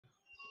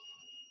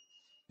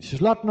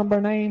She's lot number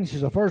 9.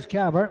 She's a first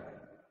caber.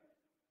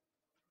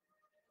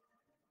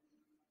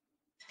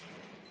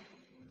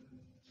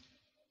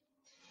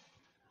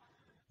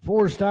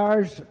 Four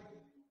stars.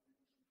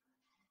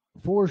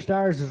 4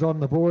 stars is on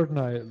the board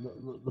now.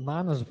 The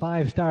man has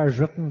 5 stars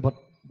written, but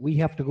we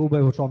have to go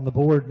by what's on the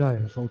board now.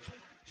 So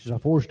she's a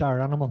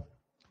 4-star animal.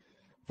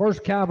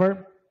 First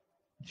caber,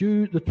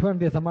 due the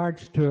 20th of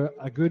March to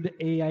a good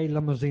AI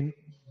limousine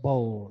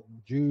bull.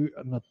 Due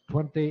on the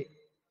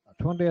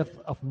 20th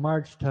of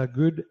March to a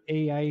good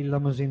AI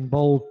limousine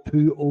bull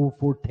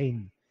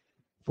 2014.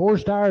 4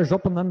 stars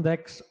up in the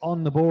index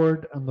on the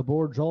board, and the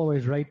board's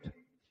always right.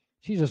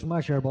 She's a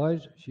smasher,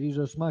 boys. She's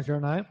a smasher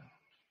now.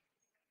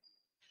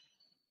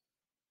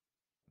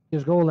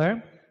 His goal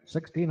there,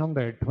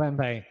 1600, 20,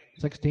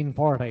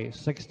 1640,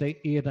 60,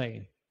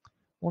 80.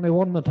 Only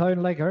one the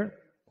town like her,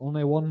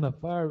 only one the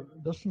far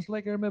distance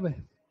like her, maybe.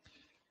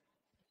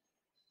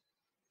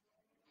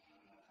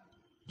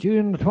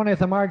 June the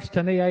 20th of March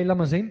to AI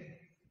limousine.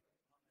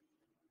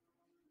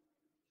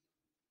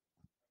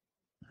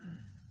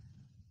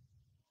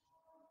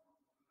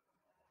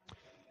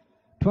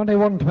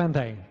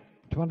 $21.20,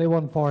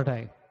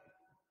 $21.40,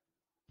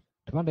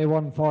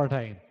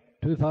 $21.40.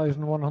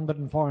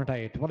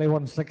 2,140,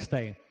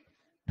 2160,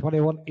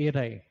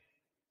 2180,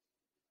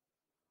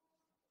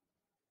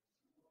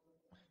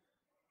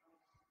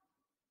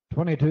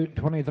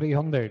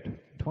 2300,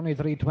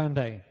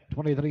 2320,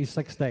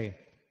 2360,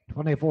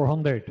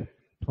 2400,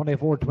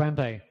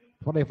 2420,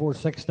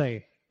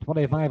 2460,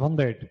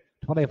 2500,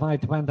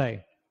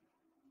 2520,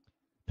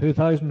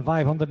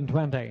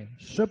 2,520.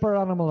 Super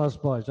animal, us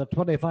boys, at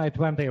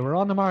 2520. We're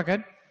on the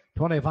market,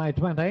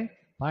 2520.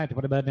 80,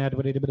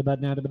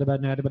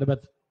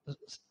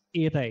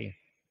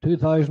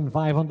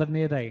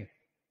 2,580,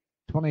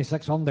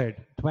 2,600,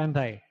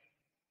 20,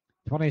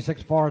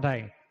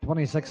 2,640,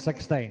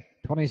 2,660,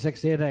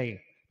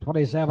 2,680,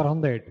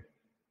 2,700,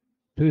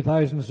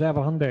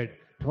 2,700,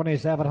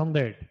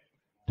 2,700,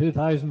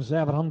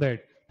 2,700,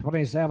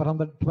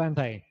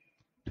 2,720,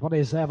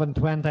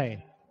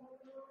 2,720,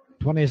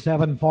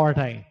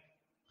 2,740,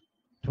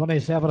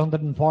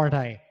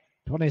 2,740,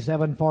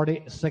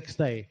 2,740,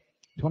 60.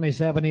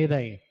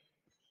 2780,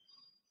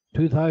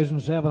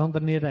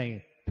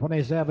 2,780,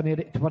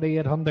 2780,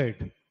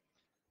 2800,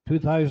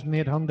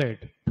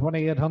 2,800,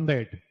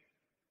 2800,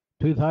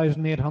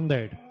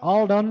 2,800.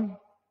 All done.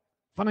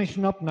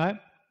 Finishing up now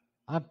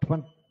at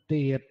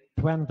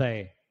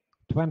 2820,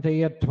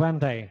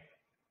 2820,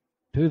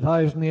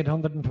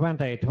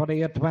 2,820,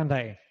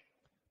 2820,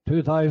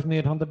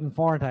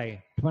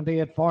 2,840,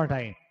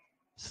 2840,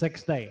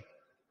 60,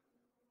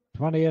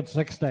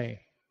 2860.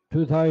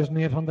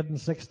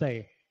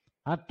 2,860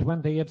 at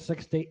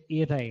 2860,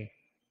 80,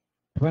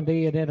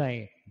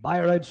 2880. Buy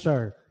her out,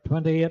 sir.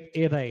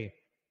 2880,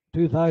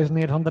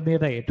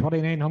 2,880,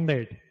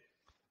 2,900,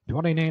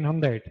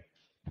 2,900,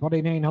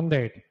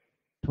 2,900,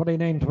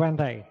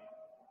 2,920,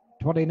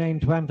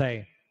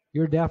 2,920.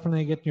 You're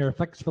definitely getting your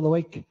fix for the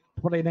week.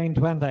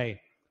 2,920,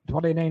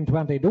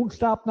 2,920. Don't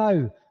stop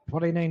now.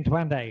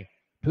 2,920,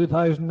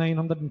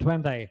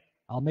 2,920.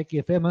 I'll make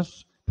you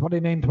famous.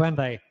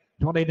 2,920,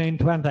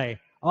 2,920.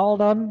 All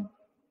done,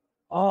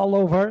 all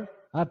over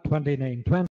at 29.20.